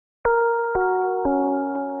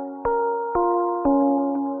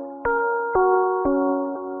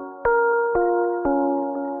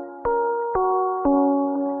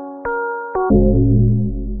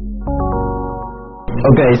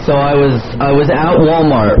Okay, so I was at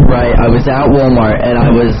Walmart, right? I was at Walmart, and I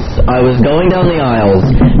was going down the aisles,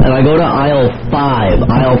 and I go to aisle 5.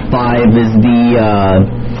 Aisle 5 is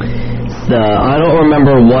I don't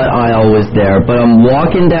remember what aisle was there, but I'm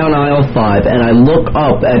walking down aisle 5, and I look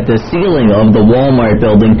up at the ceiling of the Walmart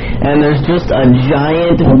building, and there's just a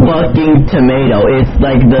giant fucking tomato. It's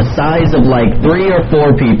like the size of like 3 or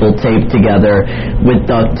 4 people taped together with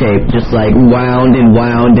duct tape, just like wound and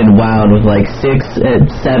wound and wound with like 6,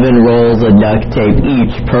 7 rolls of duct tape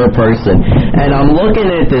each per person. And I'm looking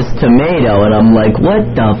at this tomato, and I'm like, what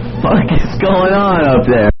the fuck is going on up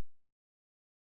there?